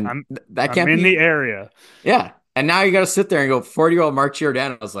 And I'm that I'm can't in the be, area. yeah. And now you got to sit there and go, 40-year-old Mark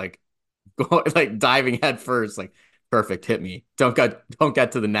Giordano was like, go, like diving head first, like, perfect, hit me. Don't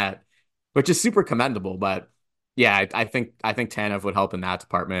get to the net, which is super commendable. But yeah, I think Tanev would help in that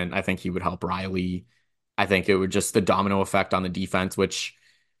department. I think he would help Riley. I think it would just the domino effect on the defense, which,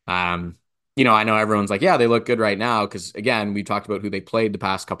 I know everyone's like, yeah, they look good right now. Cause again, we talked about who they played the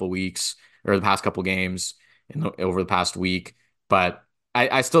past couple weeks or the past couple games over the past week, but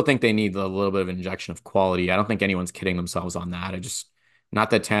I still think they need a little bit of an injection of quality. I don't think anyone's kidding themselves on that. Not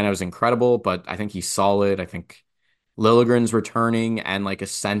that Tanev is incredible, but I think he's solid. I think Liljegren's returning and like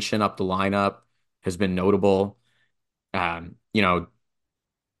ascension up the lineup has been notable. Um, you know,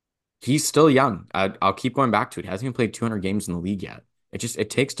 he's still young. I'll keep going back to it. He hasn't even played 200 games in the league yet. It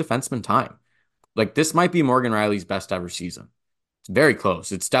takes defenseman time. Like this might be Morgan Riley's best ever season. It's very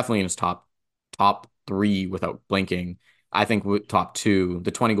close. It's definitely in his top three without blinking. I think with top two,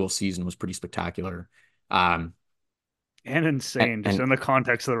 the 20-goal season was pretty spectacular. Um, And insane, just and in the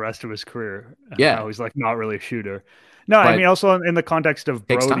context of the rest of his career, yeah, how he's like not really a shooter. No, I mean but also in the context of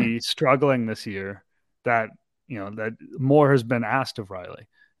takes Brody time. struggling this year, that that more has been asked of Riley,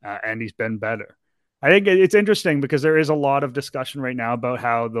 and he's been better. I think it's interesting because there is a lot of discussion right now about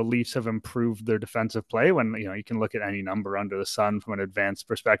how the Leafs have improved their defensive play. When you can look at any number under the sun from an advanced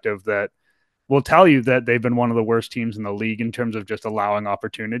perspective that will tell you that they've been one of the worst teams in the league in terms of just allowing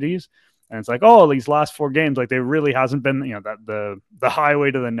opportunities. And it's like, oh, these last 4 games, like there really hasn't been, that the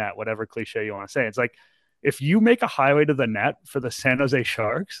highway to the net, whatever cliche you want to say. It's like if you make a highway to the net for the San Jose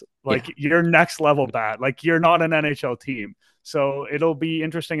Sharks, like Yeah. you're next level bad. Like you're not an NHL team. So it'll be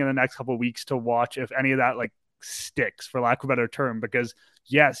interesting in the next couple of weeks to watch if any of that like sticks, for lack of a better term, because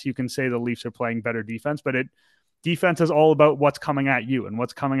yes, you can say the Leafs are playing better defense, but defense is all about what's coming at you, and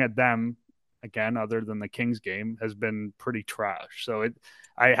what's coming at them, again, other than the Kings game, has been pretty trash. So I To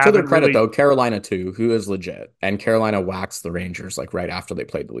their haven't credit, really. though, Carolina too, who is legit, and Carolina waxed the Rangers like right after they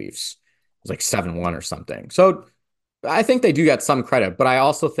played the Leafs. It was like 7-1 or something. So I think they do get some credit, but I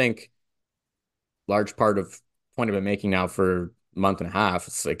also think large part of point I've been making now for a month and a half,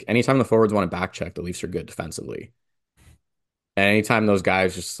 it's like anytime the forwards want to back check, the Leafs are good defensively. And anytime those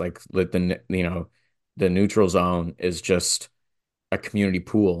guys just like let the neutral zone is just a community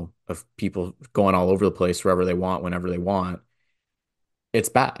pool of people going all over the place wherever they want, whenever they want, it's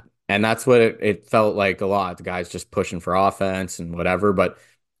bad. And that's what it felt like a lot. The guys just pushing for offense and whatever. But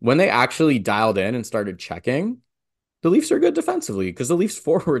when they actually dialed in and started checking, the Leafs are good defensively because the Leafs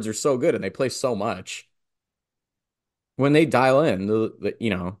forwards are so good and they play so much. When they dial in,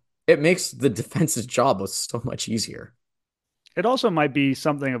 it makes the defense's job so much easier. It also might be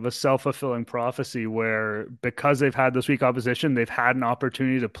something of a self-fulfilling prophecy where, because they've had this weak opposition, they've had an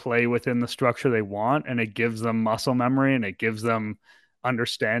opportunity to play within the structure they want, and it gives them muscle memory and it gives them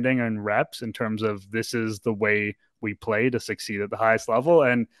understanding and reps in terms of this is the way we play to succeed at the highest level.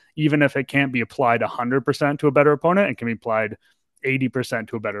 And even if it can't be applied 100% to a better opponent, it can be applied 80%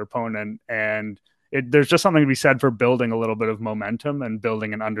 to a better opponent. And there's just something to be said for building a little bit of momentum and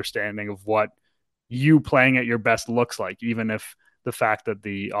building an understanding of what you playing at your best looks like, even if the fact that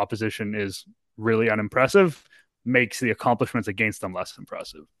the opposition is really unimpressive makes the accomplishments against them less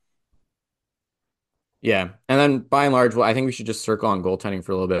impressive. Yeah. And then by and large, well, I think we should just circle on goaltending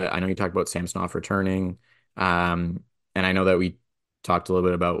for a little bit. I know you talked about Samsonov returning. And I know that we talked a little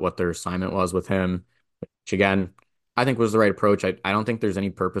bit about what their assignment was with him, which again, I think was the right approach. I don't think there's any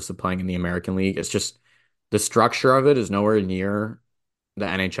purpose of playing in the American League. It's just the structure of it is nowhere near the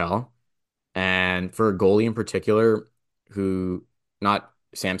NHL. And for a goalie in particular, who not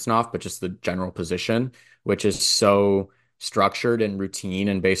Samsonov, but just the general position, which is so structured and routine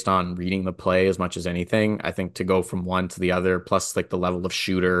and based on reading the play as much as anything, I think to go from one to the other, plus like the level of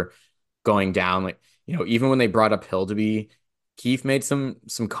shooter going down, like, even when they brought up Hildeby, Keefe made some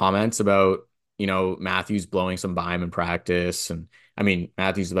comments about, Matthews blowing some by him in practice. And I mean,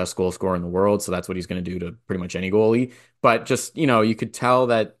 Matthews is the best goal scorer in the world, so that's what he's going to do to pretty much any goalie. But just, you could tell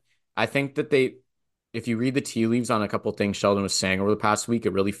that I think that if you read the tea leaves on a couple things Sheldon was saying over the past week,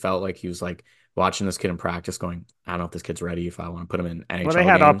 it really felt like he was like watching this kid in practice going, I don't know if this kid's ready, if I want to put him in Well, they NHL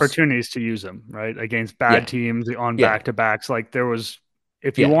had games. opportunities to use him, right? Against bad Yeah. teams on Yeah. back-to-backs. Like there was,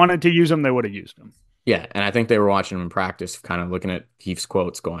 if you Yeah. wanted to use him, they would have used him. Yeah. And I think they were watching him in practice, kind of looking at Keefe's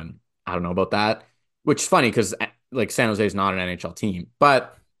quotes going, I don't know about that, which is funny because like San Jose is not an NHL team,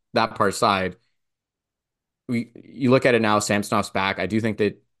 but that part aside, you look at it now, Samsonov's back. I do think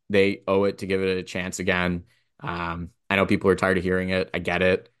that they owe it to give it a chance again. I know people are tired of hearing it. I get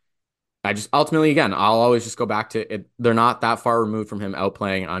it. I just ultimately, again, I'll always just go back to it. They're not that far removed from him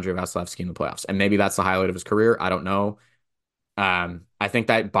outplaying Andrei Vasilevsky in the playoffs. And maybe that's the highlight of his career. I don't know. I think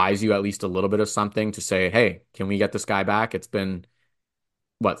that buys you at least a little bit of something to say, hey, can we get this guy back? It's been,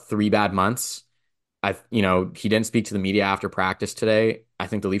 what, 3 bad months? He didn't speak to the media after practice today. I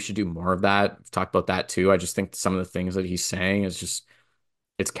think the Leafs should do more of that. I've talked about that too. I just think some of the things that he's saying is just,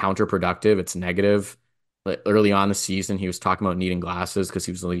 it's counterproductive. It's negative. Like early on the season, he was talking about needing glasses because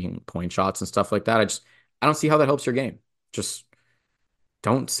he was leading point shots and stuff like that. I don't see how that helps your game. Just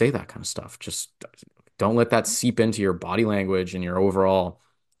don't say that kind of stuff. Just don't let that seep into your body language and your overall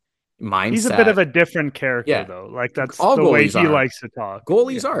mindset. He's a bit of a different character, Yeah. though. Like that's All the way goalies he are. likes to talk.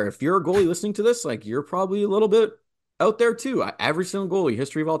 Goalies Yeah. are. If you're a goalie listening to this, like you're probably a little bit out there too. Every single goalie,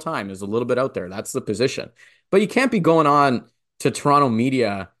 history of all time, is a little bit out there. That's the position. But you can't be going on to Toronto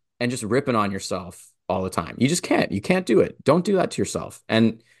media and just ripping on yourself all the time. You just can't. You can't do it. Don't do that to yourself.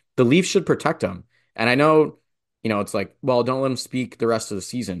 And the Leafs should protect him. And I know it's like, well, don't let him speak the rest of the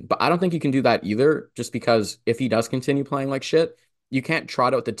season. But I don't think you can do that either, just because if he does continue playing like shit, you can't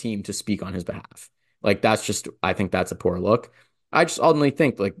trot out the team to speak on his behalf. Like I think that's a poor look. I just ultimately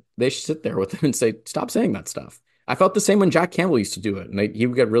think like they should sit there with him and say, stop saying that stuff. I felt the same when Jack Campbell used to do it, and he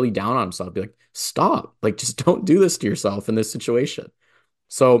would get really down on himself, be like, stop, like just don't do this to yourself in this situation.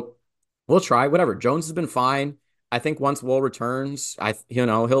 So we'll try whatever. Jones has been fine. I think once Wool returns,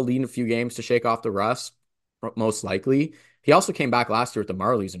 he'll lead a few games to shake off the rust, most likely. He also came back last year with the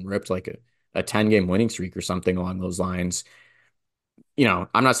Marlies and ripped like a 10-game winning streak or something along those lines.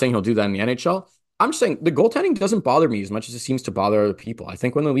 I'm not saying he'll do that in the NHL. I'm just saying the goaltending doesn't bother me as much as it seems to bother other people. I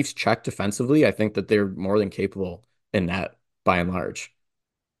think when the Leafs check defensively, I think that they're more than capable in net by and large.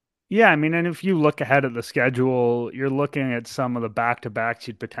 Yeah, I mean, and if you look ahead at the schedule, you're looking at some of the back-to-backs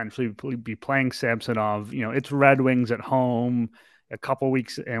you'd potentially be playing Samsonov. It's Red Wings at home, a couple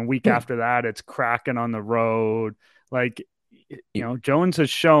weeks, and week Yeah. after that, it's Kraken on the road. Like, You- Jones has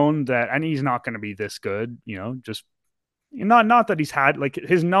shown that, and he's not going to be this good, just not that he's had, like,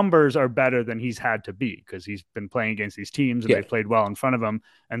 his numbers are better than he's had to be because he's been playing against these teams and Yeah. they've played well in front of him.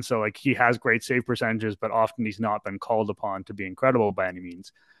 And so, like, he has great save percentages, but often he's not been called upon to be incredible by any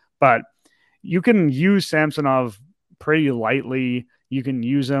means. But you can use Samsonov pretty lightly. You can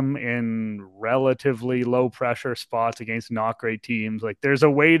use him in relatively low pressure spots against not great teams. Like, there's a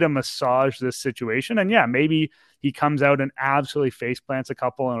way to massage this situation. And yeah, maybe he comes out and absolutely face plants a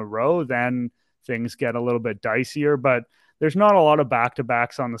couple in a row, then things get a little bit dicier. But there's not a lot of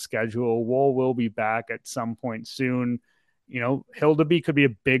back-to-backs on the schedule. Wool will be back at some point soon. Hildeby could be a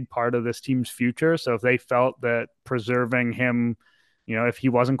big part of this team's future. So if they felt that preserving him, if he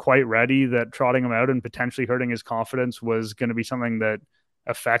wasn't quite ready, that trotting him out and potentially hurting his confidence was going to be something that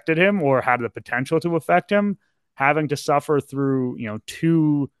affected him or had the potential to affect him, having to suffer through,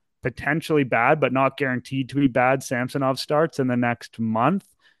 two potentially bad, but not guaranteed to be bad Samsonov starts in the next month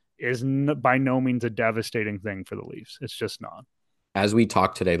is by no means a devastating thing for the Leafs. It's just not. As we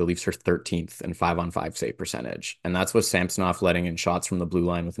talk today, the Leafs are 13th in 5-on-5 save percentage. And that's with Samsonov letting in shots from the blue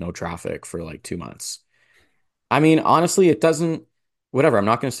line with no traffic for like 2 months. I mean, honestly, it doesn't, whatever. I'm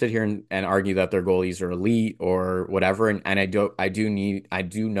not going to sit here and argue that their goalies are elite or whatever. And I do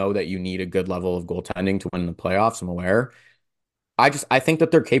know that you need a good level of goaltending to win the playoffs. I'm aware. I think that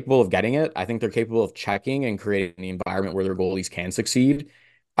they're capable of getting it. I think they're capable of checking and creating the environment where their goalies can succeed.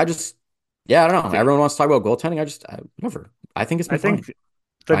 I just, yeah, I don't know. Everyone wants to talk about goaltending. Whatever. I think it's been I think fine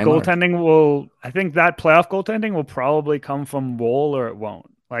the by and large. I think that playoff goaltending will probably come from Wool or it won't.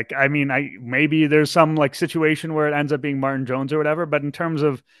 Like, I mean, maybe there's some like situation where it ends up being Martin Jones or whatever. But in terms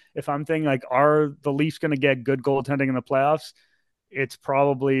of if I'm thinking like, are the Leafs going to get good goaltending in the playoffs? It's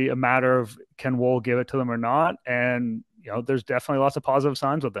probably a matter of can Wool give it to them or not. And, there's definitely lots of positive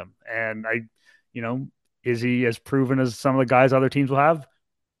signs with him. And is he as proven as some of the guys other teams will have?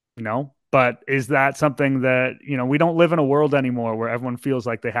 No. But is that something that, we don't live in a world anymore where everyone feels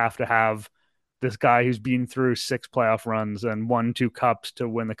like they have to have this guy who's been through 6 playoff runs and won 2 cups to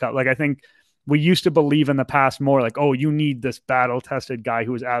win the cup. Like, I think we used to believe in the past more like, oh, you need this battle tested guy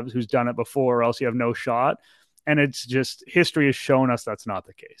who's done it before or else you have no shot. And it's just history has shown us that's not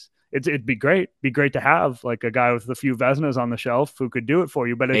the case. It'd be great to have like a guy with a few Vezinas on the shelf who could do it for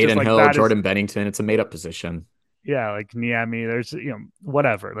you. But it's just Aiden like Hill, that is, Jordan Bennington. It's a made up position. yeah, like Niemi, there's,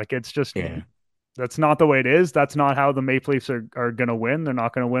 whatever. Like, it's just, Yeah. that's not the way it is. That's not how the Maple Leafs are going to win. They're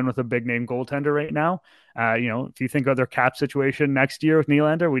not going to win with a big name goaltender right now. If you think of their cap situation next year with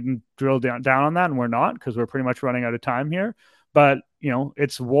Nylander, we didn't drill down on that, and we're not because we're pretty much running out of time here. But,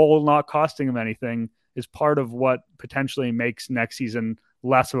 it's Wool not costing them anything is part of what potentially makes next season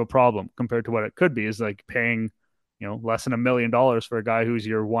less of a problem compared to what it could be, is like paying, less than $1 million for a guy who's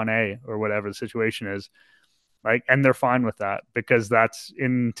your 1A or whatever the situation is. Like, and they're fine with that because that's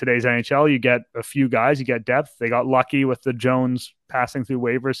in today's NHL. You get a few guys, you get depth. They got lucky with the Jones passing through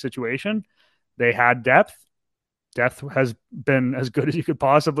waivers situation. They had depth. Depth has been as good as you could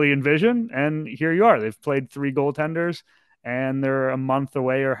possibly envision. And here you are. They've played 3 goaltenders and they're a month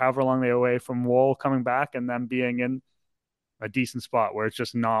away or however long they're away from Wool coming back and them being in a decent spot where it's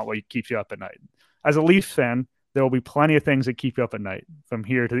just not what keeps you up at night. As a Leafs fan, there will be plenty of things that keep you up at night from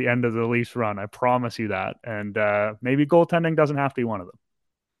here to the end of the Leafs run. I promise you that. And maybe goaltending doesn't have to be one of them.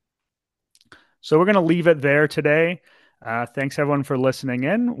 So we're going to leave it there today. Thanks everyone for listening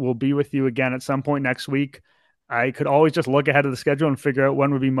in. We'll be with you again at some point next week. I could always just look ahead of the schedule and figure out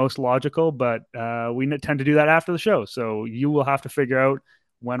when would be most logical, but we tend to do that after the show. So you will have to figure out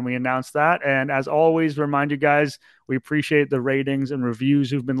when we announce that. And as always, remind you guys, we appreciate the ratings and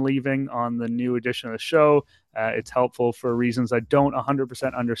reviews you've been leaving on the new edition of the show. It's helpful for reasons I don't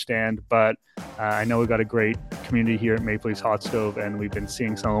 100% understand, but I know we've got a great community here at Maple Leafs Hot Stove, and we've been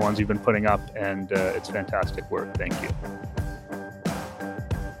seeing some of the ones you've been putting up, and it's fantastic work. Thank you.